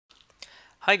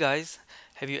Hi guys,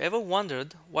 have you ever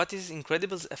wondered what is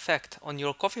IncrediBuild's effect on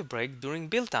your coffee break during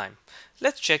build time?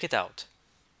 Let's check it out.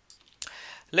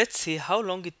 Let's see how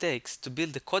long it takes to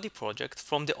build the Kodi project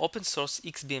from the open source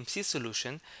XBMC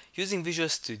solution using Visual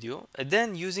Studio and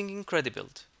then using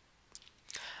IncrediBuild.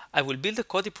 I will build a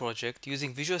Kodi project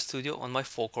using Visual Studio on my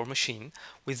 4-core machine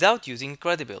without using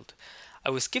IncrediBuild. I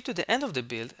will skip to the end of the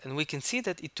build and we can see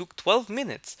that it took 12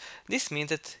 minutes. This means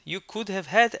that you could have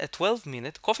had a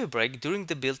 12-minute coffee break during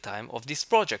the build time of this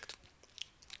project.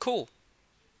 Cool.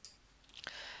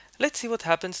 Let's see what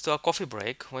happens to our coffee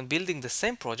break when building the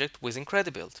same project with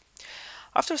IncrediBuild.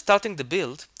 After starting the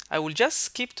build, I will just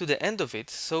skip to the end of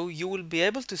it so you will be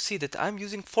able to see that I'm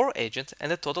using 4 agents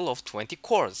and a total of 20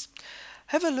 cores.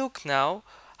 Have a look now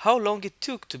how long it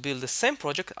took to build the same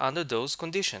project under those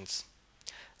conditions.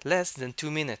 Less than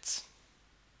 2 minutes.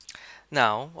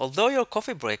 Now, although your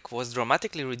coffee break was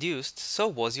dramatically reduced, so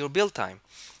was your build time.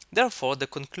 Therefore, the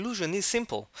conclusion is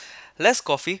simple. Less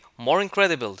coffee, more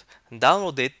IncrediBuild.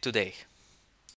 Download it today.